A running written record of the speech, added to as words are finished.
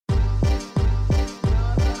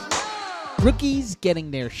Rookies getting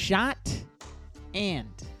their shot, and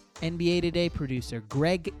NBA Today producer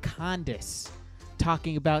Greg Condis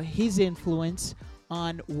talking about his influence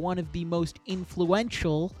on one of the most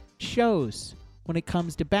influential shows when it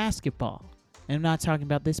comes to basketball. And I'm not talking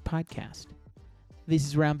about this podcast. This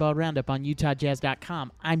is Roundball Roundup on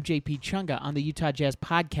UtahJazz.com. I'm JP Chunga on the Utah Jazz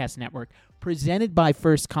Podcast Network, presented by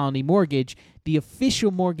First Colony Mortgage, the official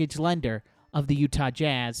mortgage lender of the Utah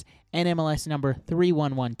Jazz, NMLS number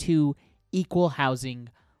 3112, Equal Housing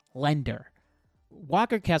Lender.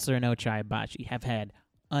 Walker Kessler and Ochai Agbaji have had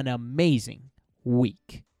an amazing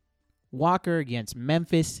week. Walker against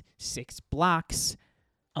Memphis, 6 blocks,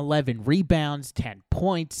 11 rebounds, 10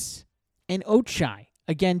 points. And Ochai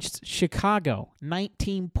against Chicago,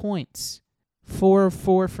 19 points, 4 of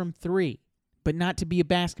 4 from 3. But not to be a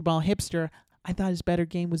basketball hipster, I thought his better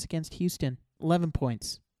game was against Houston, 11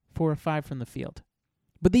 points, 4 of 5 from the field.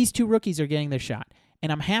 But these two rookies are getting their shot,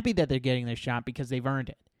 and I'm happy that they're getting their shot because they've earned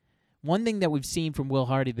it. One thing that we've seen from Will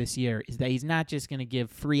Hardy this year is that he's not just going to give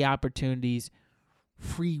free opportunities,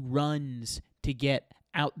 free runs to get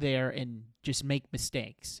out there and just make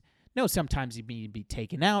mistakes. No, sometimes you need to be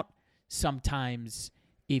taken out. Sometimes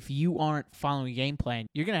if you aren't following a game plan,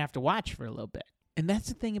 you're going to have to watch for a little bit. And that's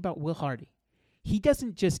the thing about Will Hardy. He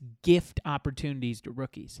doesn't just gift opportunities to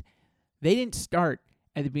rookies. They didn't start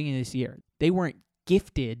at the beginning of this year. They weren't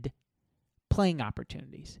gifted playing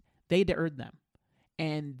opportunities. They had to earn them.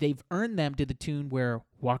 And they've earned them to the tune where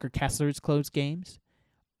Walker Kessler's closed games,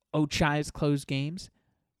 Ochai's closed games.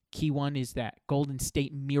 Key one is that Golden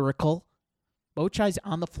State miracle. Ochai's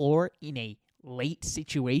on the floor in a late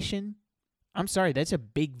situation. I'm sorry, that's a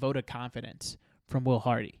big vote of confidence from Will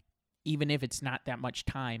Hardy, even if it's not that much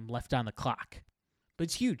time left on the clock. But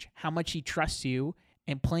it's huge how much he trusts you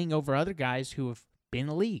and playing over other guys who have been in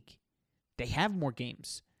the league. They have more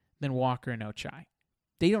games than Walker and Ochai.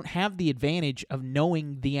 They don't have the advantage of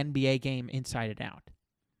knowing the NBA game inside and out.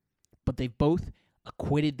 But they've both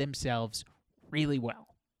acquitted themselves really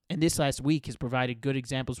well. And this last week has provided good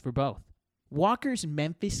examples for both. Walker's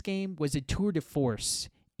Memphis game was a tour de force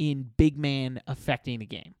in big man affecting the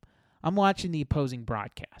game. I'm watching the opposing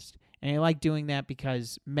broadcast, and I like doing that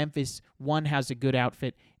because Memphis, one, has a good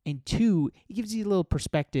outfit, and two, it gives you a little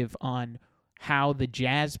perspective on how the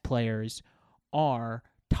Jazz players are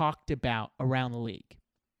talked about around the league.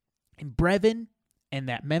 And Brevin and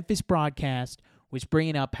that Memphis broadcast was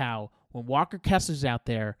bringing up how when Walker Kessler's out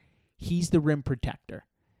there, he's the rim protector.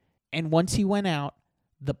 And once he went out,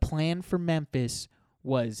 the plan for Memphis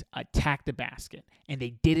was attack the basket. And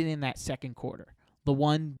they did it in that second quarter, the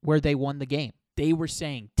one where they won the game. They were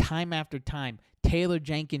saying time after time, Taylor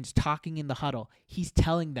Jenkins talking in the huddle, he's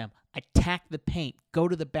telling them, attack the paint, go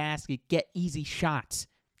to the basket, get easy shots.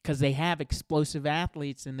 Because they have explosive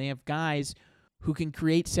athletes and they have guys who can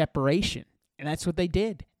create separation. And that's what they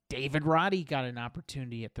did. David Roddy got an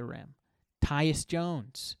opportunity at the rim. Tyus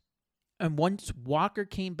Jones. And once Walker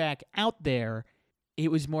came back out there, it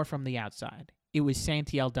was more from the outside. It was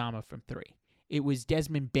Santi Aldama from 3. It was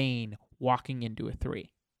Desmond Bane walking into a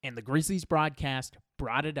 3. And the Grizzlies broadcast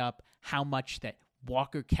brought it up how much that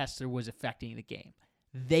Walker Kessler was affecting the game.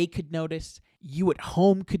 They could notice. You at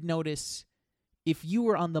home could notice. If you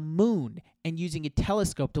were on the moon and using a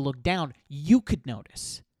telescope to look down, you could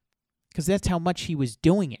notice. Because that's how much he was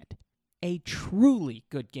doing it. A truly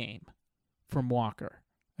good game from Walker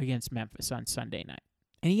against Memphis on Sunday night.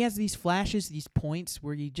 And he has these flashes, these points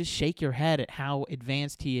where you just shake your head at how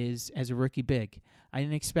advanced he is as a rookie big. I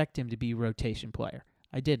didn't expect him to be a rotation player.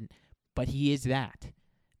 I didn't. But he is that.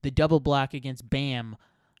 The double block against Bam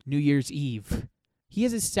New Year's Eve. He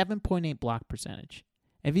has a 7.8 block percentage.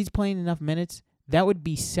 If he's playing enough minutes, that would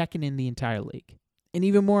be second in the entire league. And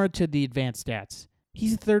even more to the advanced stats.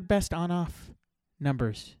 He's the third best on-off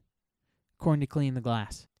numbers, according to Clean the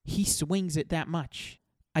Glass. He swings it that much.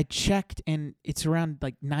 I checked, and it's around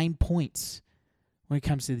 9 points when it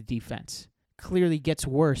comes to the defense. Clearly gets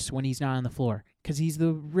worse when he's not on the floor because he's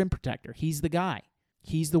the rim protector. He's the guy.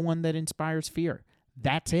 He's the one that inspires fear.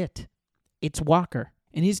 That's it. It's Walker,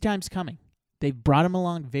 and his time's coming. They've brought him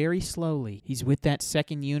along very slowly. He's with that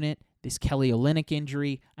second unit. This Kelly Olynyk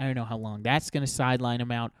injury, I don't know how long that's going to sideline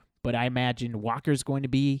him out, but I imagine Walker's going to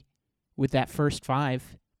be with that first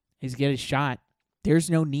 5. He's get his shot. There's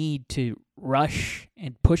no need to rush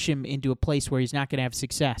and push him into a place where he's not going to have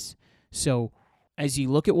success. So as you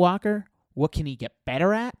look at Walker, what can he get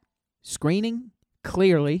better at? Screening,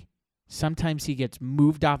 clearly. Sometimes he gets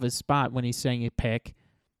moved off his spot when he's setting a pick.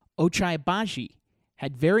 Ochai Agbaji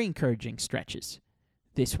had very encouraging stretches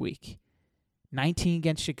this week. 19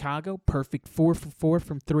 against Chicago, perfect 4 for 4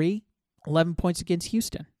 from 3, 11 points against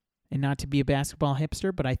Houston. And not to be a basketball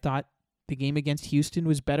hipster, but I thought The game against Houston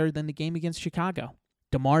was better than the game against Chicago.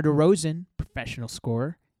 DeMar DeRozan, professional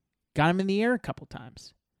scorer, got him in the air a couple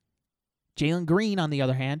times. Jalen Green, on the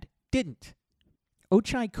other hand, didn't.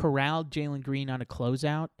 Ochai corralled Jalen Green on a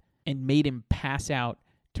closeout and made him pass out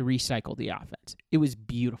to recycle the offense. It was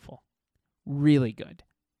beautiful. Really good.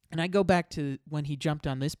 And I go back to when he jumped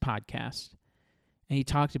on this podcast and he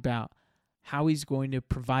talked about how he's going to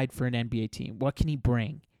provide for an NBA team. What can he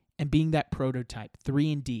bring? And being that prototype,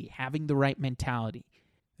 3-and-D, having the right mentality.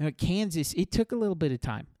 Now at Kansas, it took a little bit of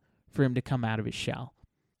time for him to come out of his shell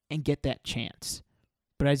and get that chance.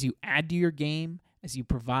 But as you add to your game, as you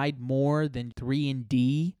provide more than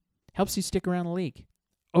 3-and-D, helps you stick around the league.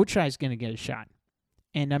 Ochai's going to get a shot.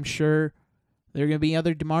 And I'm sure there are going to be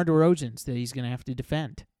other DeMar DeRozans that he's going to have to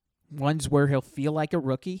defend. Ones where he'll feel like a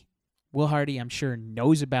rookie. Will Hardy, I'm sure,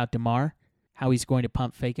 knows about DeMar, how he's going to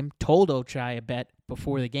pump fake him. Told Ochai a bet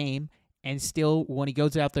before the game, and still, when he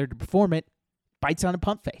goes out there to perform it, bites on a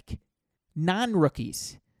pump fake.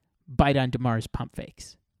 Non-rookies bite on DeMar's pump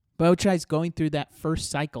fakes. But Ochai's going through that first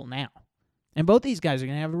cycle now. And both these guys are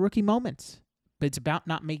going to have rookie moments. But it's about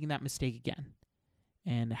not making that mistake again.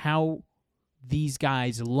 And how these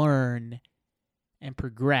guys learn and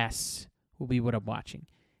progress will be what I'm watching.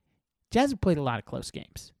 Jazz have played a lot of close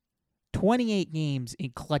games. 28 games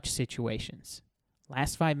in clutch situations.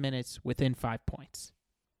 Last 5 minutes within 5 points.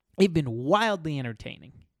 They've been wildly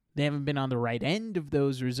entertaining. They haven't been on the right end of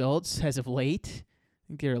those results as of late. I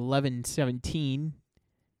think they're 11-17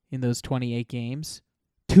 in those 28 games.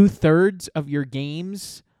 2/3 of your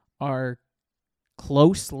games are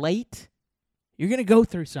close late. You're going to go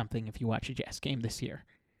through something if you watch a Jazz game this year.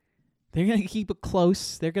 They're going to keep it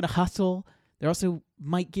close. They're going to hustle. They also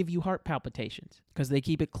might give you heart palpitations because they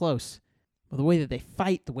keep it close. But the way that they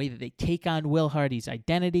fight, the way that they take on Will Hardy's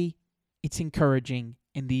identity, it's encouraging,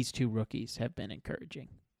 and these two rookies have been encouraging.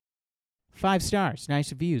 5 stars,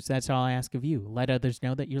 nice reviews. That's all I ask of you. Let others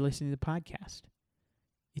know that you're listening to the podcast.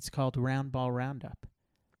 It's called Round Ball Roundup.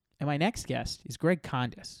 And my next guest is Greg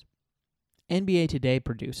Condas, NBA Today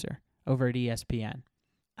producer over at ESPN.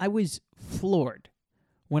 I was floored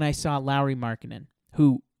when I saw Lauri Markkanen,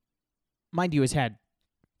 who, mind you, has had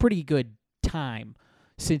pretty good time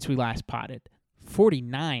since we last potted.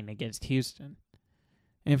 49 against Houston.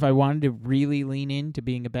 And if I wanted to really lean into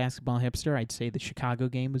being a basketball hipster, I'd say the Chicago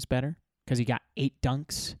game was better because he got 8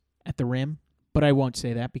 dunks at the rim. But I won't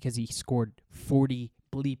say that because he scored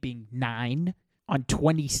 49 on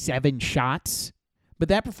 27 shots. But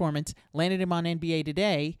that performance landed him on NBA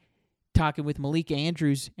Today, talking with Malika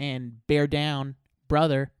Andrews and Bear Down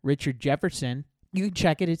brother Richard Jefferson. You can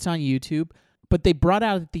check it. It's on YouTube. But they brought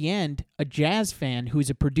out at the end a Jazz fan who's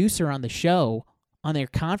a producer on the show on their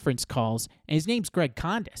conference calls, and his name's Greg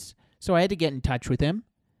Condas. So I had to get in touch with him,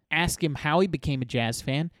 ask him how he became a Jazz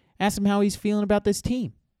fan, ask him how he's feeling about this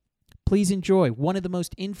team. Please enjoy one of the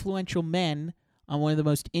most influential men on one of the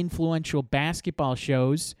most influential basketball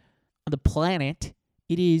shows on the planet.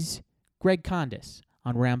 It is Greg Condas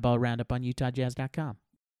on Round Ball Roundup on UtahJazz.com.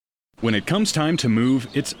 When it comes time to move,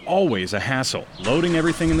 it's always a hassle. Loading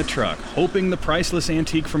everything in the truck, hoping the priceless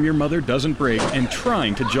antique from your mother doesn't break, and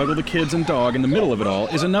trying to juggle the kids and dog in the middle of it all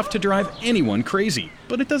is enough to drive anyone crazy.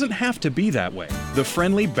 But it doesn't have to be that way. The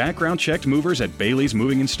friendly, background-checked movers at Bailey's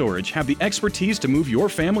Moving and Storage have the expertise to move your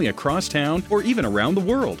family across town or even around the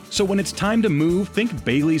world. So when it's time to move, think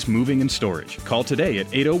Bailey's Moving and Storage. Call today at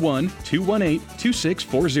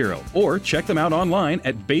 801-218-2640 or check them out online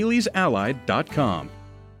at baileysallied.com.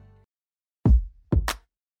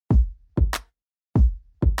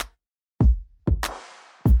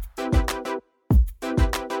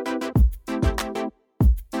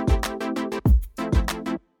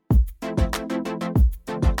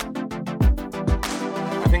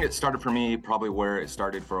 It started for me probably where it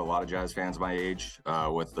started for a lot of Jazz fans my age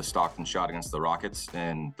with the Stockton shot against the Rockets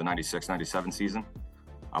in the 96-97 season.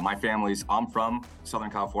 I'm from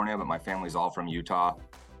Southern California, but my family's all from Utah.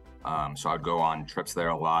 So I'd go on trips there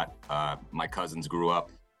a lot. My cousins grew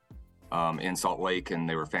up in Salt Lake, and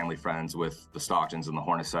they were family friends with the Stocktons and the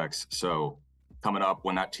Hornaceks. So coming up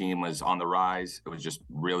when that team was on the rise, it was just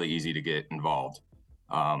really easy to get involved.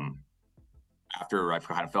 After I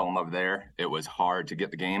kind of fell in love there, it was hard to get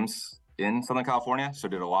the games in Southern California. So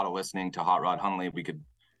did a lot of listening to Hot Rod Hundley. We could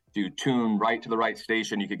tune right to the right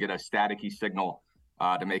station. You could get a staticky signal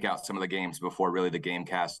to make out some of the games before really the game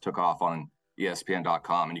cast took off on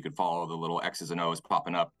ESPN.com. And you could follow the little X's and O's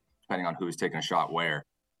popping up depending on who's taking a shot where.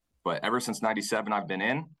 But ever since 97, I've been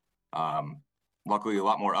in. Luckily, a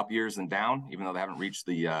lot more up years than down, even though they haven't reached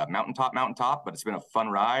the mountaintop. But it's been a fun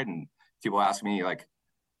ride. And people ask me, like,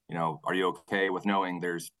 are you okay with knowing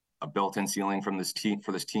there's a built-in ceiling from this team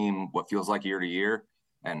for this team, what feels like year to year.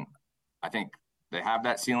 And I think they have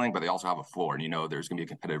that ceiling, but they also have a floor. And there's going to be a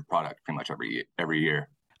competitive product pretty much every year.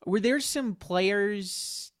 Were there some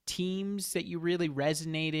players, teams that you really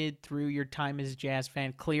resonated through your time as a Jazz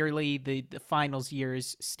fan? Clearly, the finals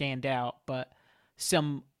years stand out, but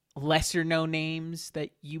some lesser known names that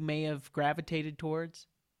you may have gravitated towards?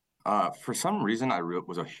 For some reason, I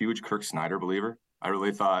was a huge Kirk Snyder believer. I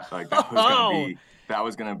really thought like that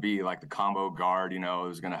was gonna be like the combo guard. It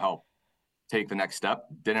was gonna help take the next step.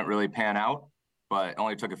 Didn't really pan out, but it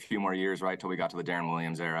only took a few more years, right, till we got to the Darren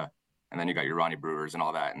Williams era, and then you got your Ronnie Brewers and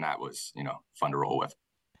all that, and that was fun to roll with.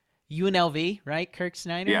 UNLV, right? Kirk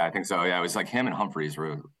Snyder? Yeah, I think so. Yeah, it was like him and Humphreys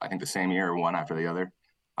were, I think, the same year, one after the other.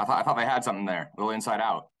 I thought they had something there, a little inside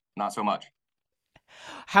out. Not so much.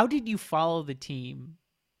 How did you follow the team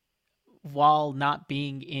while not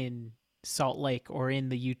being in Salt Lake or in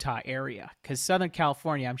the Utah area? Because Southern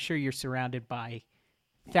California, I'm sure you're surrounded by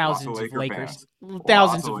thousands of Lakers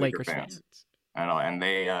fans. I know, and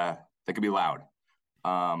they could be loud.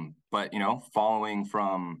 But following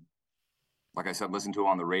from, like I said, listen to it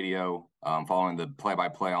on the radio, following the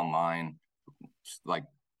play-by-play online, like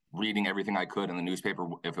reading everything I could in the newspaper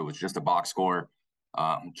if it was just a box score,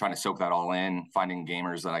 trying to soak that all in, finding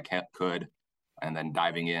gamers that I could, and then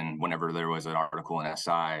diving in whenever there was an article in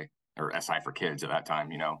SI or SI for Kids at that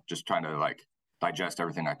time, just trying to like digest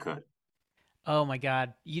everything I could. Oh my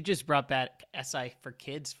God. You just brought that SI for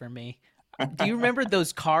Kids for me. Do you remember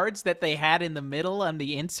those cards that they had in the middle on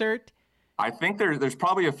the insert? I think there's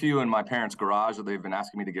probably a few in my parents' garage that they've been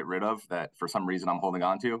asking me to get rid of that for some reason I'm holding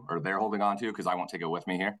on to, or they're holding on to, because I won't take it with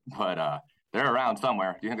me here. But they're around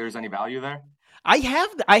somewhere. Do you think there's any value there? I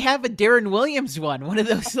have a Darren Williams one of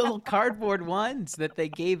those little cardboard ones that they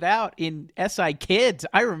gave out in SI Kids.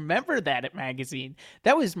 I remember that at magazine.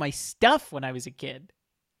 That was my stuff when I was a kid.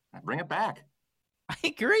 Bring it back.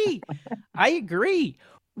 I agree.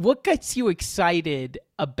 What gets you excited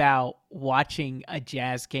about watching a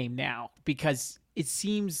Jazz game now? Because it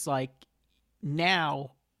seems like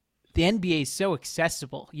now the NBA is so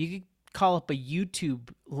accessible. You could call up a YouTube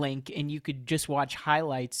link and you could just watch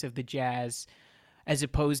highlights of the Jazz as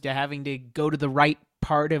opposed to having to go to the right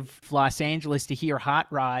part of Los Angeles to hear Hot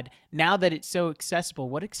Rod. Now that it's so accessible,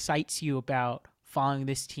 what excites you about following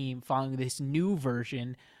this team, following this new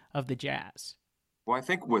version of the Jazz? Well, I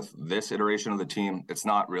think with this iteration of the team, it's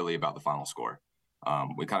not really about the final score.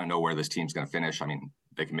 We kind of know where this team's going to finish. I mean,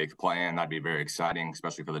 they can make a play, and that'd be very exciting,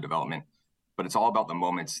 especially for the development. But it's all about the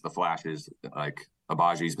moments, the flashes. Like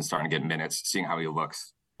Abaji's been starting to get minutes, seeing how he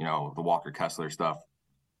looks, the Walker Kessler stuff,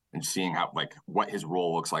 and seeing how what his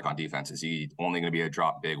role looks like on defense. Is he only going to be a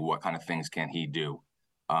drop big? What kind of things can he do?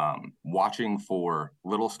 Watching for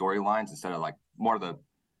little storylines instead of more of the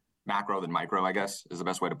macro than micro, I guess, is the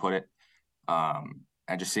best way to put it.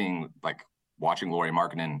 And just seeing watching Lauri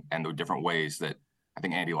Markkanen and the different ways that I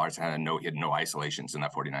think Andy Larson had no isolations in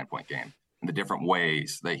that 49-point game, and the different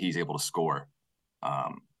ways that he's able to score.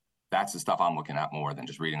 That's the stuff I'm looking at more than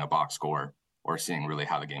just reading a box score or seeing really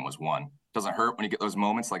how the game was won. Doesn't hurt when you get those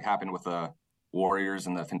moments like happened with the Warriors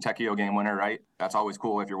and the Fontecchio game winner, right? That's always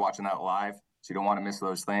cool if you're watching that live, so you don't want to miss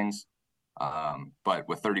those things. But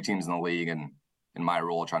with 30 teams in the league and in my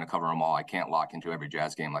role trying to cover them all, I can't lock into every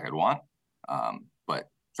Jazz game like I'd want. But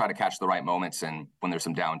try to catch the right moments, and when there's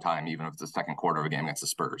some downtime, even if it's the second quarter of a game against the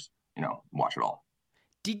Spurs, watch it all.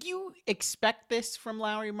 Did you expect this from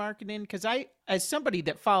Lauri Markkanen? Because as somebody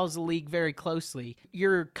that follows the league very closely,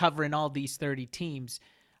 you're covering all these 30 teams.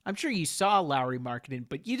 I'm sure you saw Lauri Markkanen,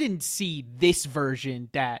 but you didn't see this version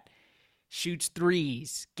that shoots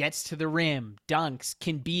threes, gets to the rim, dunks,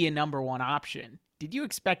 can be a number one option. Did you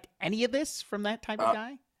expect any of this from that type of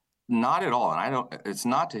guy? Not at all. And it's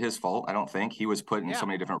not to his fault. I don't think he was put in so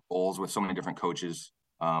many different roles with so many different coaches,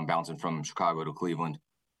 bouncing from Chicago to Cleveland.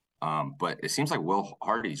 But it seems like Will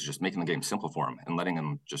Hardy's just making the game simple for him and letting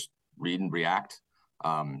him just read and react.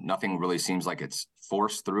 Nothing really seems like it's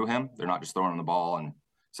forced through him. They're not just throwing him the ball and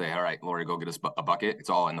say, all right, Lauri, go get us a bucket. It's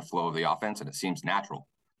all in the flow of the offense, and it seems natural.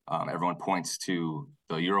 Everyone points to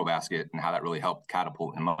the Eurobasket and how that really helped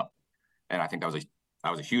catapult him up. And I think that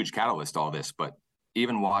was a huge catalyst to all this. But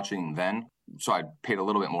even watching then, so I paid a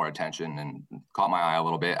little bit more attention and caught my eye a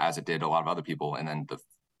little bit, as it did a lot of other people. And then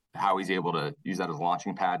how he's able to use that as a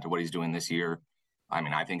launching pad to what he's doing this year. I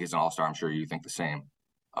mean, I think he's an all-star. I'm sure you think the same.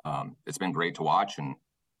 It's been great to watch, and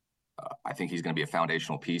I think he's going to be a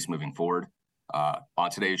foundational piece moving forward. On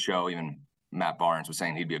today's show, even Matt Barnes was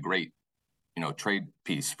saying he'd be a great, trade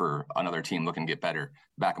piece for another team looking to get better.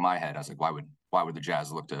 Back of my head, I was like, why would the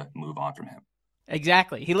Jazz look to move on from him?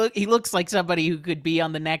 Exactly. He looks like somebody who could be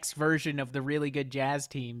on the next version of the really good Jazz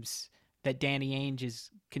teams that Danny Ainge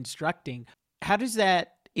is constructing. How does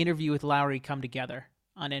that interview with Lowry come together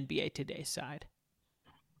on NBA Today's side?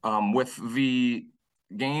 With the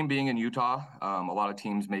game being in Utah, a lot of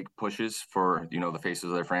teams make pushes for, the faces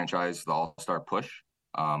of their franchise, the All-Star push.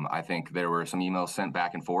 I think there were some emails sent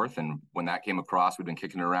back and forth, and when that came across, we'd been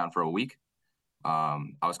kicking it around for a week. I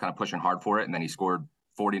was kind of pushing hard for it, and then he scored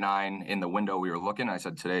 49 in the window we were looking. I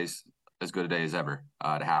said, today's as good a day as ever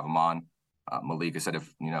to have him on. Malika said,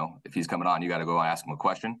 if he's coming on, you got to go ask him a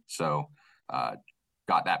question. So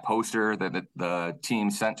got that poster that the team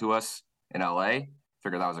sent to us in LA.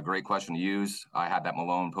 Figured that was a great question to use. I had that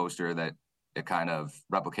Malone poster that it kind of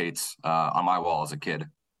replicates on my wall as a kid.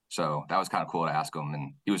 So that was kind of cool to ask him,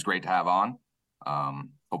 and he was great to have on.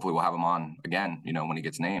 Hopefully we'll have him on again, when he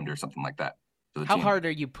gets named or something like that. How hard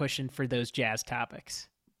are you pushing for those Jazz topics?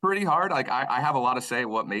 Pretty hard. Like I have a lot to say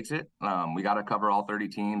what makes it. We got to cover all 30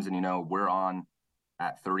 teams, and we're on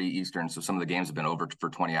at 3 Eastern, so some of the games have been over for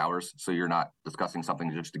 20 hours. So you're not discussing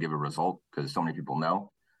something just to give a result because so many people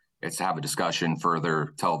know. It's to have a discussion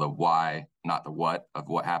further, tell the why, not the what of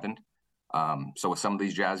what happened. So with some of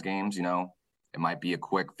these Jazz games, it might be a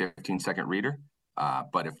quick 15-second reader.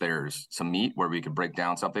 But if there's some meat where we could break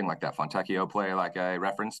down something like that Fontecchio play like I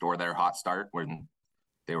referenced, or their hot start when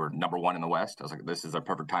they were number 1 in the West, I was like, this is a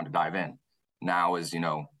perfect time to dive in. Now is,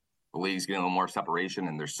 the league's getting a little more separation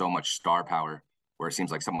and there's so much star power where it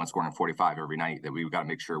seems like someone's scoring 45 every night that we've got to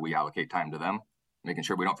make sure we allocate time to them, making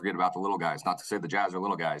sure we don't forget about the little guys. Not to say the Jazz are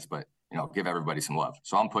little guys, but, give everybody some love.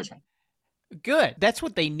 So I'm pushing. Good. That's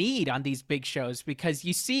what they need on these big shows, because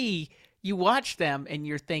you watch them and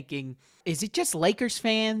you're thinking, is it just Lakers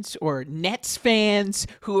fans or Nets fans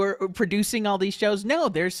who are producing all these shows? No,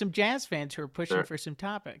 there's some Jazz fans who are pushing for some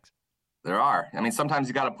topics. There are. I mean, sometimes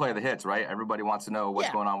you got to play the hits, right? Everybody wants to know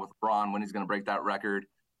what's going on with LeBron, when he's going to break that record.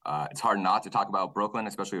 It's hard not to talk about Brooklyn,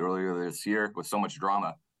 especially earlier this year with so much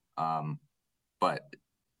drama. But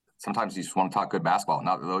sometimes you just want to talk good basketball.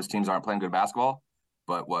 Not that those teams aren't playing good basketball,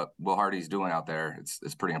 but what Will Hardy's doing out there,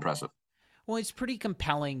 it's pretty impressive. Well, it's pretty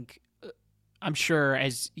compelling, I'm sure,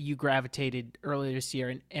 as you gravitated earlier this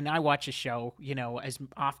year. And I watch a show, as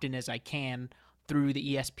often as I can through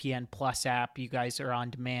the ESPN Plus app. You guys are on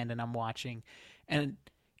demand and I'm watching. And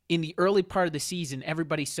in the early part of the season,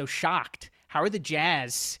 everybody's so shocked. How are the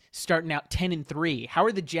Jazz starting out 10-3? How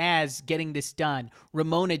are the Jazz getting this done?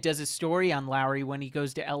 Ramona does a story on Lowry when he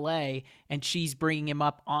goes to LA, and she's bringing him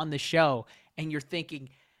up on the show. And you're thinking,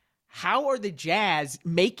 how are the Jazz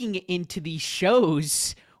making it into these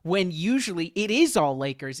shows when usually it is all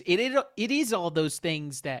Lakers? It is all those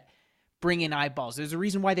things that bring in eyeballs. There's a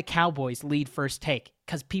reason why the Cowboys lead First Take,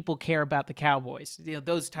 because people care about the Cowboys.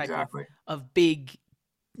 Those type of big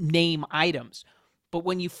name items. But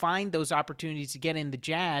when you find those opportunities to get in the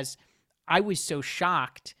Jazz, I was so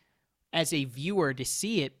shocked as a viewer to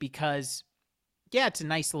see it because, it's a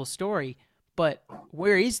nice little story, but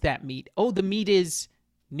where is that meat? Oh, the meat is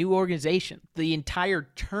new organization. The entire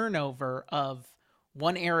turnover of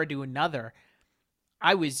one era to another.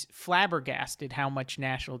 I was flabbergasted how much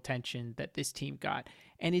national attention that this team got.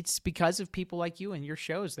 And it's because of people like you and your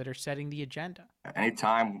shows that are setting the agenda.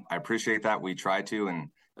 Anytime. I appreciate that. We try to, and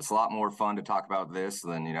it's a lot more fun to talk about this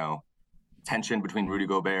than, tension between Rudy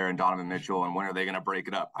Gobert and Donovan Mitchell and when are they going to break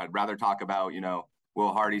it up. I'd rather talk about,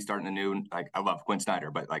 Will Hardy starting a new, I love Quinn Snyder,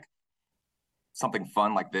 but something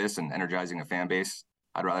fun like this and energizing a fan base.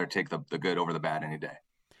 I'd rather take the good over the bad any day.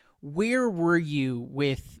 Where were you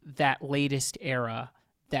with that latest era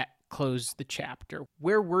that closed the chapter?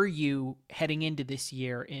 Where were you heading into this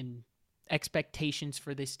year in expectations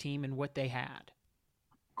for this team and what they had?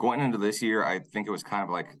 Going into this year, I think it was kind of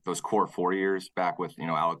like those core 4 years back with,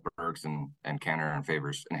 Alec Burks and Kenner and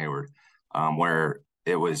Favors and Hayward, where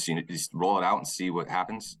it was, just roll it out and see what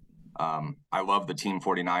happens. I love the Team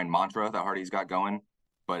 49 mantra that Hardy's got going,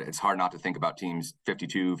 but it's hard not to think about teams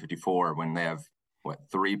 52, 54 when they have,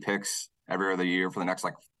 3 picks every other year for the next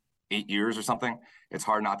 8 years or something. It's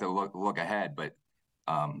hard not to look ahead, but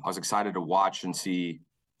I was excited to watch and see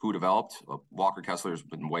who developed. Walker Kessler's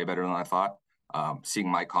been way better than I thought. Seeing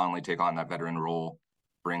Mike Conley take on that veteran role,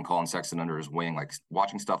 bring Colin Sexton under his wing,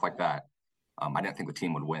 watching stuff like that. I didn't think the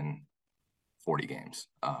team would win 40 games,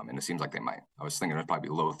 and it seems like they might. I was thinking it would probably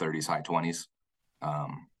be low 30s, high 20s.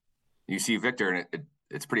 You see Victor, and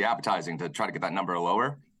it's pretty appetizing to try to get that number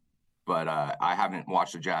lower, but I haven't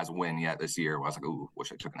watched the Jazz win yet this year. I was like, ooh,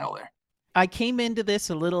 wish I took an L there. I came into this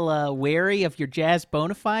a little wary of your Jazz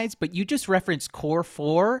bona fides, but you just referenced core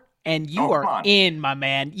 4, and you come are on. in, my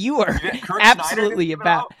man. You are Kurt absolutely Snyder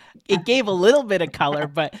about. It gave a little bit of color,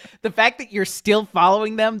 but the fact that you're still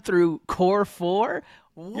following them through Core 4,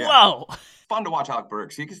 whoa. Fun to watch Alec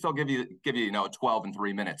Burks. He can still give you 12 in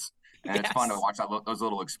 3 minutes, and it's fun to watch those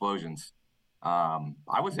little explosions.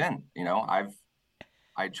 I was in.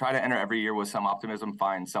 I try to enter every year with some optimism,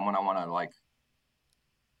 find someone I want to like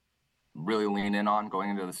really lean in on going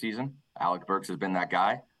into the season. Alec Burks has been that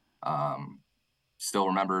guy. Still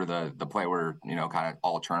remember the play where, kind of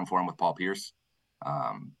all turned for him with Paul Pierce.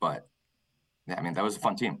 But yeah, I mean, that was a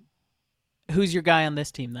fun team. Who's your guy on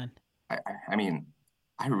this team then? I mean,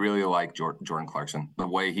 I really like Jordan Clarkson. The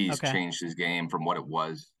way he's changed his game from what it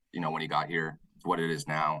was, when he got here to what it is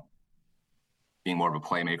now. Being more of a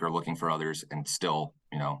playmaker, looking for others, and still,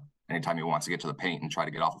 anytime he wants to get to the paint and try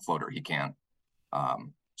to get off a floater, he can.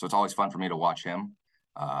 So it's always fun for me to watch him.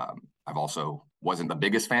 I've also wasn't the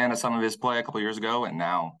biggest fan of some of his play a couple of years ago, and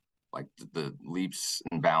now like the leaps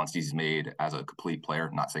and bounds he's made as a complete player.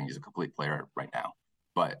 Not saying he's a complete player right now,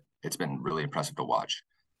 but it's been really impressive to watch.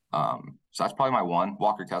 So that's probably my one.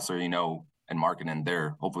 Walker Kessler, and Markkanen,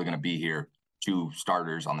 they're hopefully going to be here, 2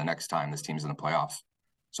 starters on the next time this team's in the playoffs.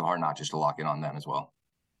 So hard not just to lock in on them as well.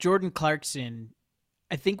 Jordan Clarkson,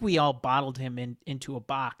 I think we all bottled him into a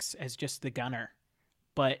box as just the gunner,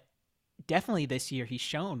 but definitely this year he's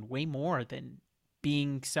shown way more than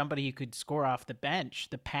being somebody who could score off the bench.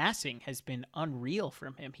 The passing has been unreal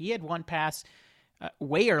from him. He had one pass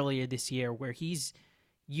way earlier this year where he's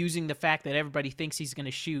using the fact that everybody thinks he's going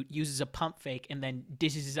to shoot, uses a pump fake, and then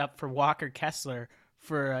dishes up for Walker Kessler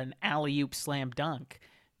for an alley-oop slam dunk.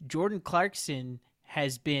 Jordan Clarkson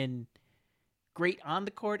has been great on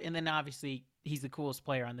the court, and then obviously he's the coolest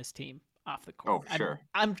player on this team off the court. Oh, sure.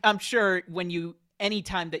 I'm sure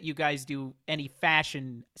anytime that you guys do any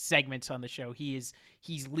fashion segments on the show, he's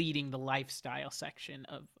leading the lifestyle section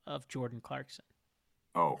of Jordan Clarkson.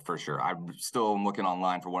 Oh, for sure. I'm still looking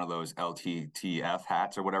online for one of those LTTF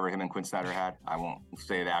hats or whatever him and Quinn Snyder had. I won't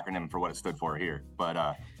say the acronym for what it stood for here, but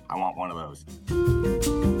I want one of those.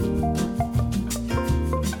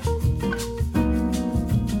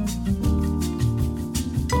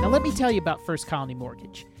 Now let me tell you about First Colony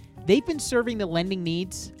Mortgage. They've been serving the lending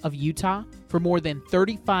needs of Utah for more than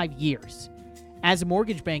 35 years. As a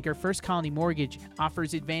mortgage banker, First Colony Mortgage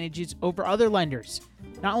offers advantages over other lenders.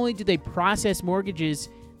 Not only do they process mortgages,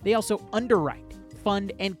 they also underwrite,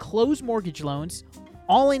 fund, and close mortgage loans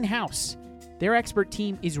all in-house. Their expert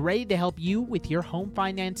team is ready to help you with your home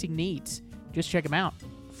financing needs. Just check them out.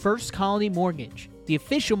 First Colony Mortgage, the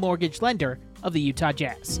official mortgage lender of the Utah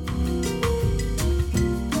Jazz.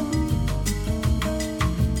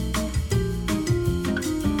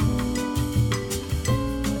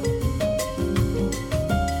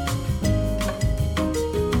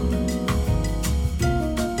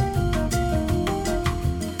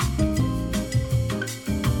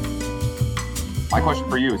 My question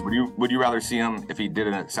for you is, would you rather see him if he did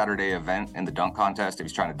a Saturday event in the dunk contest, if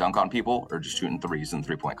he's trying to dunk on people, or just shooting threes in the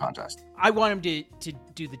 3-point contest? I want him to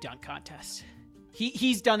do the dunk contest.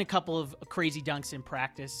 He's done a couple of crazy dunks in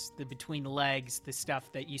practice, the between the legs, the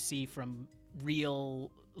stuff that you see from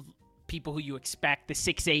real people who you expect, the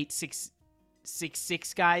 6'8",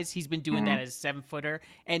 6'6" guys. He's been doing that as a 7-footer,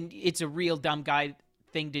 and it's a real dumb guy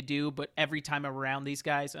thing to do, but every time I'm around these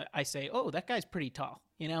guys, I say, oh, that guy's pretty tall,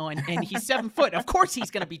 and he's 7 foot. Of course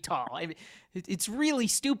he's going to be tall. I mean, it's really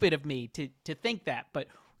stupid of me to think that, but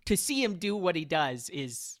to see him do what he does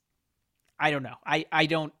is, I don't know.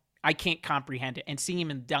 I can't comprehend it. And seeing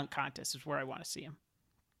him in the dunk contest is where I want to see him.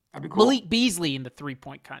 That'd be cool. Malik Beasley in the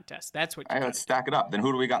 3-point contest. That's what. Let's stack it up. Then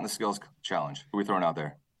who do we got in the skills challenge? Who are we throwing out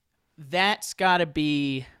there? That's got to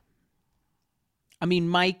be. I mean,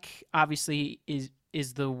 Mike obviously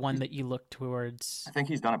is the one that you look towards. I think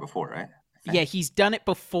he's done it before, right? Yeah, he's done it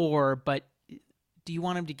before, but do you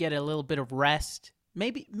want him to get a little bit of rest?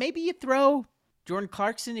 Maybe you throw Jordan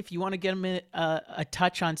Clarkson if you want to get him a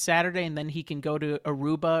touch on Saturday, and then he can go to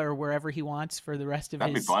Aruba or wherever he wants for the rest of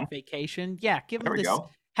his vacation. Yeah, give him this.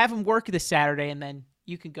 Have him work this Saturday, and then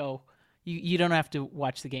you can go. You don't have to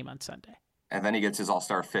watch the game on Sunday. And then he gets his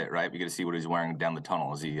all-star fit, right? We get to see what he's wearing down the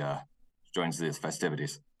tunnel as he joins the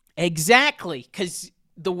festivities. Exactly, because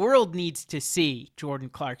the world needs to see Jordan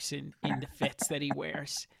Clarkson in the fits that he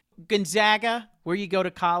wears. Gonzaga, where you go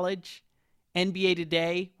to college, NBA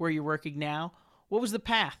Today, where you're working now. What was the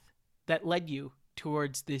path that led you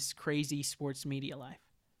towards this crazy sports media life?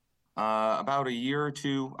 About a year or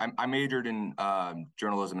two, I majored in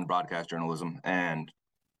journalism and broadcast journalism, and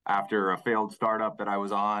after a failed startup that I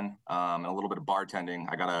was on and a little bit of bartending,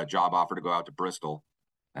 I got a job offer to go out to Bristol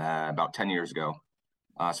about 10 years ago.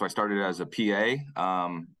 So I started as a PA,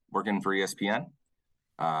 working for ESPN.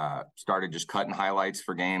 Started just cutting highlights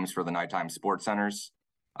for games for the nighttime sports centers.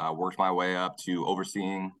 Worked my way up to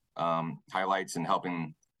overseeing highlights and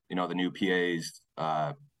helping, the new PAs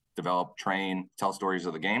develop, train, tell stories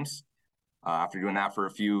of the games. After doing that for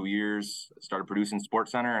a few years, started producing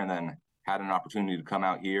SportsCenter, and then had an opportunity to come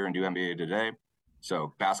out here and do NBA Today.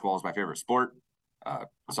 So basketball is my favorite sport.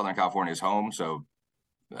 Southern California is home, so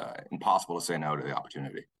impossible to say no to the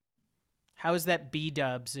opportunity. How is that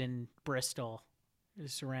B-dubs in Bristol?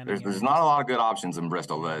 There's not a lot of good options in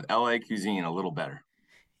Bristol, but LA cuisine a little better.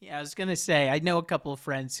 Yeah, I was gonna say, I know a couple of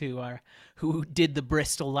friends who did the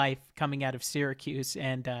Bristol life coming out of Syracuse,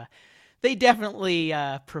 and they definitely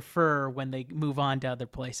prefer when they move on to other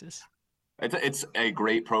places. It's a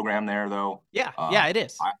great program there, though. Yeah, it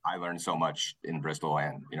is. I learned so much in Bristol,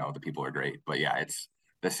 and the people are great. But yeah, it's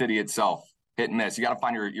the city itself, hit and miss. You got to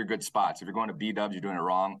find your good spots. If you're going to B-dubs, you're doing it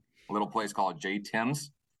wrong. A little place called J.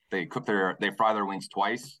 Tim's. They fry their wings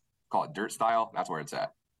twice. Call it dirt style. That's where it's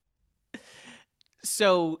at.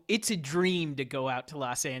 So it's a dream to go out to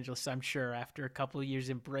Los Angeles, I'm sure, after a couple of years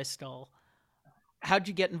in Bristol. How'd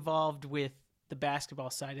you get involved with the basketball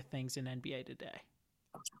side of things in NBA Today?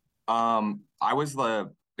 I was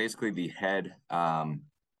basically the head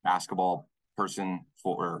basketball person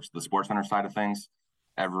for the SportsCenter side of things.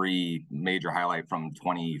 Every major highlight from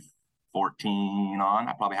 2014 on,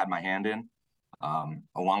 I probably had my hand in,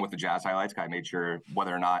 along with the Jazz highlights. I made sure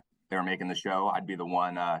whether or not they were making the show, I'd be the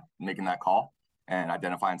one making that call and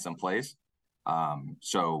identifying some plays.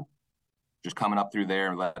 So just coming up through there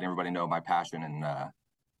and letting everybody know my passion and,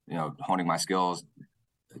 honing my skills,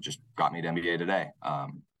 it just got me to NBA Today.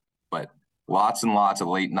 But lots and lots of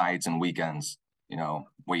late nights and weekends,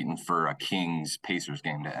 waiting for a Kings-Pacers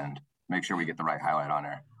game to end. Make sure we get the right highlight on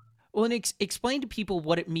there. Well, and explain to people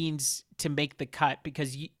what it means to make the cut,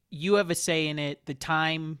 because you have a say in it. The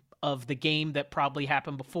time of the game that probably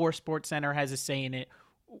happened before SportsCenter has a say in it.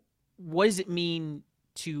 What does it mean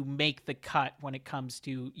to make the cut when it comes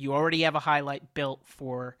to, you already have a highlight built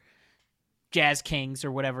for Jazz Kings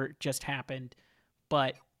or whatever just happened,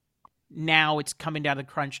 but now it's coming down to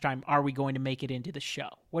crunch time. Are we going to make it into the show?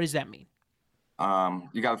 What does that mean?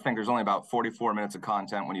 You got to think there's only about 44 minutes of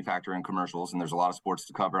content when you factor in commercials, and there's a lot of sports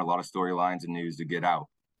to cover, a lot of storylines and news to get out.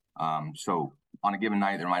 So on a given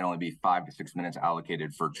night, there might only be 5 to 6 minutes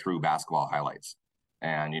allocated for true basketball highlights.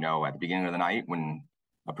 And, at the beginning of the night, when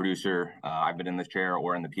a producer, I've been in the chair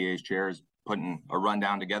or in the PA's chair, is putting a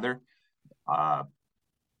rundown together,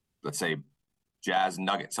 let's say Jazz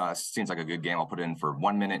Nuggets. Seems like a good game. I'll put it in for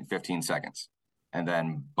 1 minute and 15 seconds. And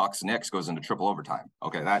then Bucks Knicks goes into triple overtime.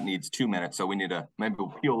 Okay, that needs 2 minutes. So we need to maybe we'll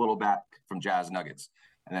peel a little back from Jazz Nuggets.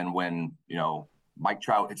 And then when, Mike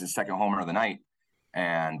Trout hits his second homer of the night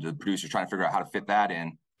and the producer's trying to figure out how to fit that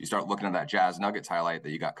in, you start looking at that Jazz Nuggets highlight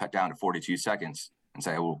that you got cut down to 42 seconds and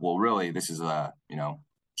say, well really, this is 2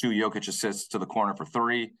 Jokic assists to the corner for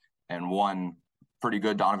 3 and 1 pretty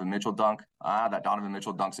good Donovan Mitchell dunk. That Donovan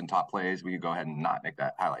Mitchell dunk's in top plays. We could go ahead and not make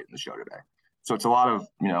that highlight in the show today. So it's a lot of,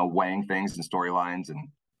 weighing things and storylines and,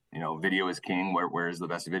 video is king. Where is the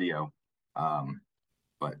best video?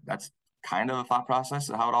 But that's kind of the thought process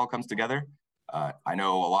of how it all comes together. I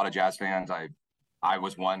know a lot of Jazz fans. I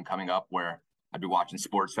was one coming up where I'd be watching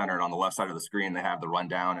SportsCenter, and on the left side of the screen, they have the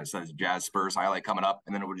rundown. And it says Jazz Spurs highlight coming up,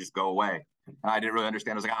 and then it would just go away. And I didn't really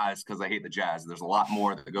understand. I was like, it's because I hate the Jazz. There's a lot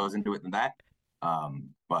more that goes into it than that.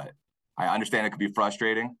 But I understand it could be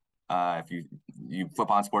frustrating. If you flip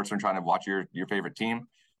on SportsCenter trying to watch your favorite team,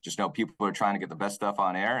 just know people are trying to get the best stuff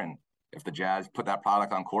on air. And if the Jazz put that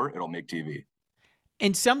product on court, it'll make TV.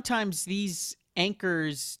 And sometimes these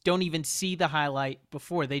anchors don't even see the highlight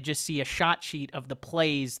before. They just see a shot sheet of the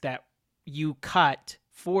plays that you cut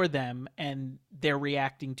for them, and they're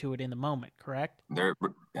reacting to it in the moment, correct?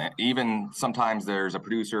 Even sometimes there's a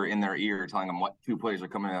producer in their ear telling them what 2 plays are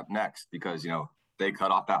coming up next because, they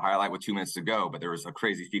cut off that highlight with 2 minutes to go, but there was a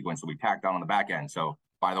crazy sequence that we tacked on the back end. So,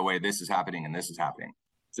 by the way, this is happening and this is happening.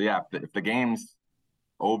 So, yeah, if the game's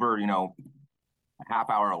over, a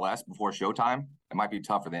half hour or less before showtime, it might be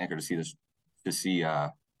tough for the anchor to see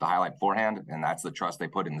the highlight beforehand, and that's the trust they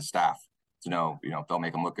put in the staff to know, they'll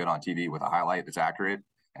make them look good on TV with a highlight that's accurate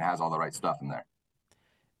and has all the right stuff in there.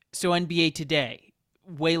 So NBA Today,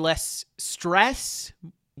 way less stress,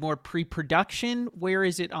 more pre-production. Where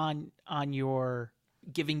is it on your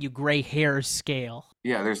giving you gray hair scale?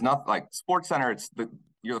 Yeah, there's nothing like SportsCenter.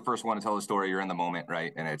 You're the first one to tell the story. You're in the moment,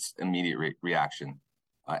 right? And it's immediate reaction.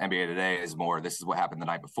 NBA Today is more, this is what happened the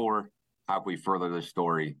night before. How can we further the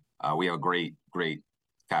story? We have a great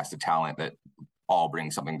cast of talent that all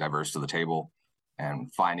bring something diverse to the table,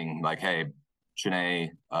 and finding like, hey,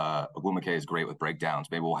 Shanae Ogwumike is great with breakdowns.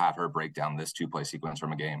 Maybe we'll have her break down this 2-play sequence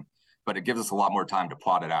from a game. But it gives us a lot more time to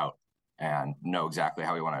plot it out and know exactly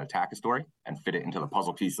how we want to attack a story and fit it into the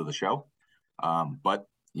puzzle piece of the show. But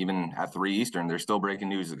even at 3 Eastern, there's still breaking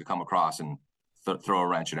news that could come across and throw a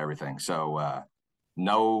wrench at everything. So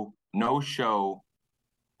no show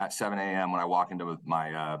at 7 a.m. when I walk into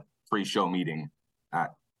my pre-show meeting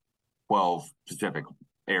at 12 Pacific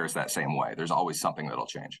airs that same way. There's always something that'll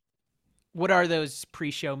change. What are those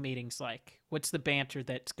pre-show meetings like? What's the banter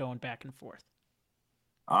that's going back and forth?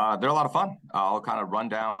 They're a lot of fun. I'll kind of run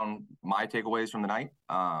down my takeaways from the night,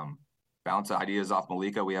 bounce ideas off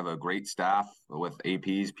Malika. We have a great staff with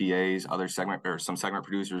APs, PAs, some segment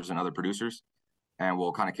producers and other producers, and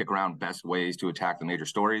we'll kind of kick around best ways to attack the major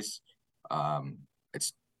stories.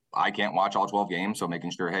 I can't watch all 12 games, so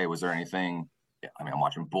making sure, hey, was there anything? I mean, I'm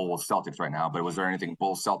watching Bulls Celtics right now, but was there anything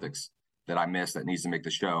Bulls Celtics that I missed that needs to make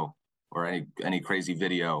the show, or any crazy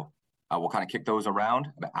video? We'll kind of kick those around.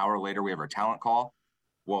 An hour later, we have our talent call.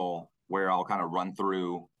 Where I'll kind of run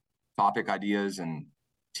through topic ideas and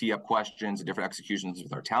tee up questions and different executions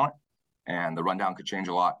with our talent. And the rundown could change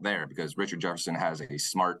a lot there because Richard Jefferson has a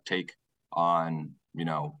smart take on,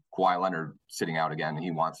 Kawhi Leonard sitting out again. And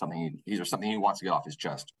he wants something he wants to get off his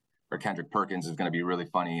chest. Or Kendrick Perkins is going to be really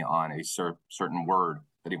funny on a certain word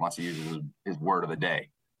that he wants to use as his word of the day.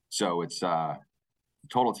 So it's a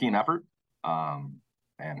total team effort.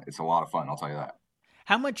 And it's a lot of fun, I'll tell you that.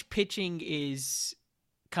 How much pitching is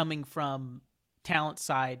coming from talent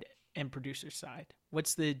side and producer side?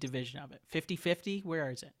 What's the division of it? 50-50? Where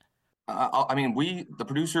is it? The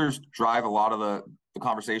producers drive a lot of the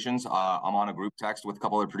conversations. I'm on a group text with a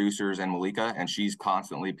couple of producers and Malika, and she's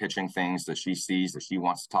constantly pitching things that she sees that she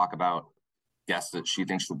wants to talk about, guests that she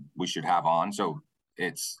thinks we should have on. So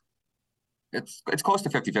it's close to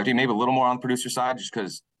 50-50, maybe a little more on the producer side, just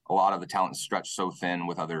because a lot of the talent is stretched so thin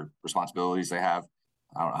with other responsibilities they have.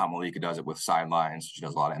 I don't know how Malika does it with sidelines. She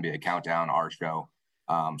does a lot of NBA Countdown, our show.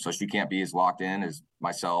 So she can't be as locked in as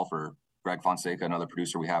myself or Greg Fonseca, another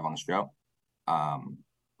producer we have on the show.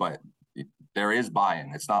 But there is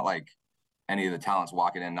buy-in. It's not like any of the talents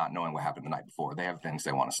walking in not knowing what happened the night before. They have things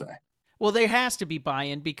they want to say. Well, there has to be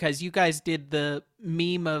buy-in because you guys did the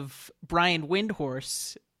meme of Brian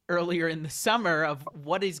Windhorse earlier in the summer of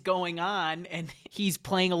what is going on, and he's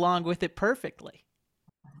playing along with it perfectly.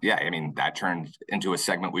 Yeah, I mean, that turned into a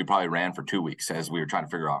segment we probably ran for 2 weeks as we were trying to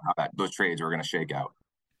figure out how those trades were going to shake out.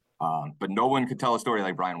 But no one could tell a story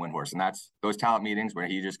like Brian Windhorse. And that's those talent meetings where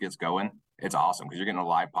he just gets going. It's awesome because you're getting a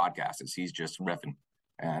live podcast as he's just riffing.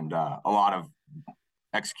 And a lot of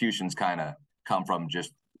executions kind of come from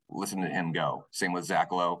just listening to him go. Same with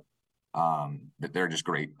Zach Lowe. They're just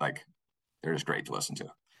great. They're just great to listen to.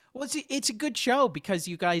 Well, it's a good show because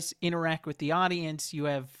you guys interact with the audience. You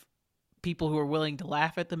have people who are willing to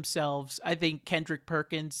laugh at themselves. I think Kendrick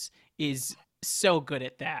Perkins is so good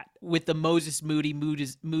at that with the Moses Moody,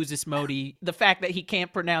 the fact that he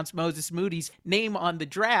can't pronounce Moses Moody's name on the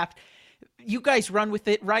draft. You guys run with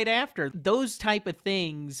it right after. Those type of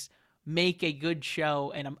things make a good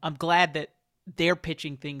show, and I'm glad that they're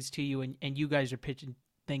pitching things to you and you guys are pitching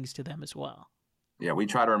things to them as well. Yeah, we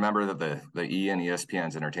try to remember that the E and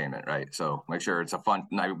ESPN's entertainment, right? So make sure it's a fun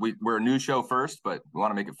night. We're a news show first, but we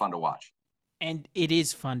want to make it fun to watch. And it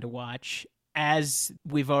is fun to watch. As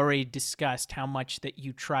we've already discussed, how much that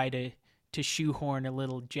you try to shoehorn a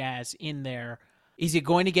little jazz in there. Is it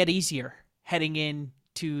going to get easier heading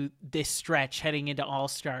into this stretch, heading into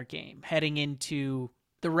All-Star Game, heading into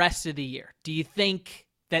the rest of the year? Do you think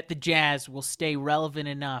that the Jazz will stay relevant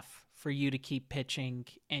enough for you to keep pitching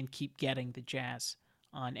and keep getting the Jazz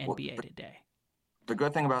on NBA Today? The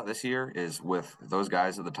good thing about this year is with those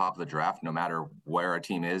guys at the top of the draft, no matter where a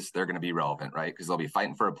team is, they're going to be relevant, right? Because they'll be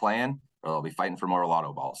fighting for a play-in or they'll be fighting for more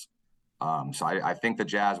lotto balls. So I think the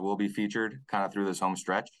Jazz will be featured kind of through this home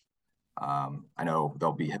stretch. I know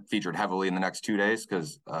they'll be featured heavily in the next 2 days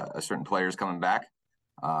because a certain player is coming back.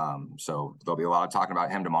 So there'll be a lot of talking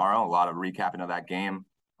about him tomorrow, a lot of recapping of that game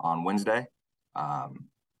on Wednesday.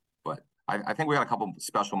 But I think we got a couple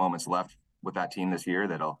special moments left with that team this year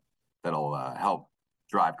that'll help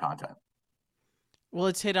drive content. Well,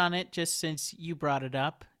 let's hit on it just since you brought it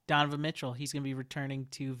up. Donovan Mitchell, he's going to be returning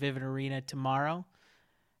to Vivint Arena tomorrow.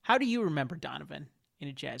 How do you remember Donovan in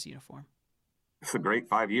a Jazz uniform? It's a great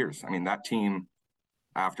 5 years. I mean, that team,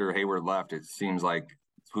 after Hayward left, it seems like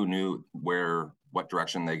who knew what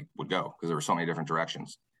direction they would go because there were so many different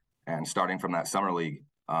directions. And starting from that summer league,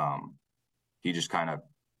 he just kind of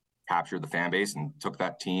captured the fan base and took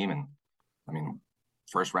that team. And I mean,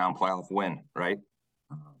 first round playoff win, right?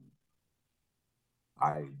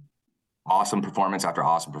 Awesome performance after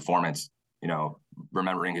awesome performance.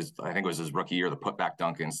 remembering I think it was his rookie year, the putback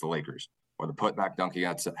dunk against the Lakers, or the putback dunk he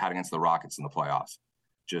had against the Rockets in the playoffs.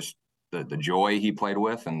 Just the joy he played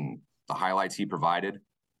with and the highlights he provided,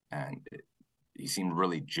 and he seemed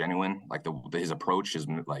really genuine. Like his approach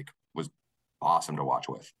was awesome to watch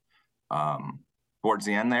with. Towards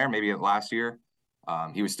the end there, maybe last year,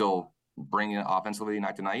 he was still bringing it offensively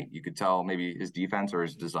night to night. You could tell maybe his defense or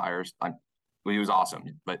his desires. He was awesome,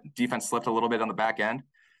 but defense slipped a little bit on the back end.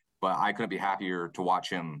 But I couldn't be happier to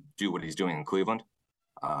watch him do what he's doing in Cleveland.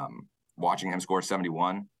 Watching him score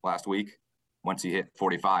 71 last week, once he hit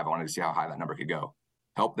 45, I wanted to see how high that number could go.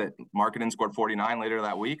 Helped that Markkanen scored 49 later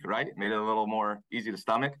that week, right? Made it a little more easy to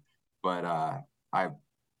stomach. But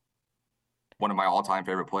one of my all-time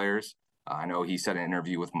favorite players. I know he said in an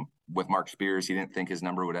interview with Mark Spears, he didn't think his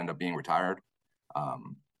number would end up being retired.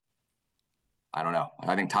 I don't know.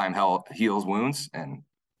 I think time heals wounds, and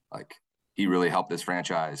he really helped this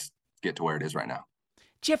franchise get to where it is right now.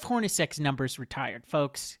 Jeff Hornacek's number's retired,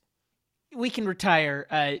 folks. We can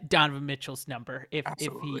retire Donovan Mitchell's number if he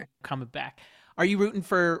coming back. Are you rooting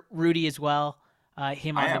for Rudy as well?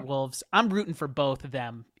 Him on the Wolves. I'm rooting for both of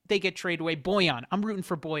them. They get traded away. Bojan. I'm rooting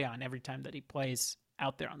for Bojan every time that he plays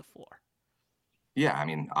out there on the floor. Yeah, I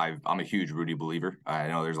mean, I'm a huge Rudy believer. I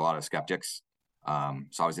know there's a lot of skeptics.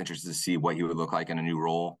 So I was interested to see what he would look like in a new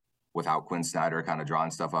role without Quinn Snyder kind of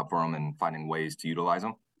drawing stuff up for him and finding ways to utilize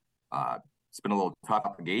him. It's been a little tough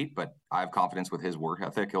out the gate, but I have confidence with his work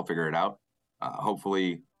ethic. He'll figure it out.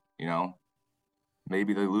 Hopefully,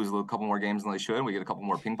 maybe they lose a couple more games than they should. We get a couple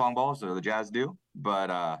more ping pong balls, or the Jazz do.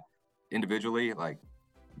 But individually,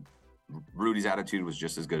 Rudy's attitude was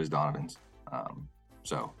just as good as Donovan's.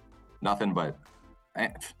 So nothing but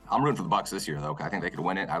I'm rooting for the Bucks this year, though. I think they could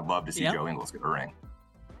win it. I'd love to see Joe Ingles get a ring.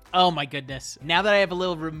 Oh, my goodness. Now that I have a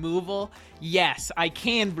little removal, yes, I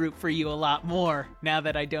can root for you a lot more now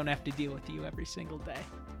that I don't have to deal with you every single day.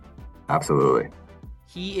 Absolutely.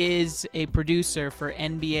 He is a producer for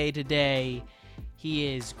NBA Today.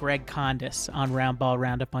 He is Greg Condas on Roundball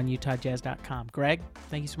Roundup on UtahJazz.com. Greg,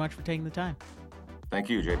 thank you so much for taking the time. Thank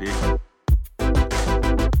you, JP.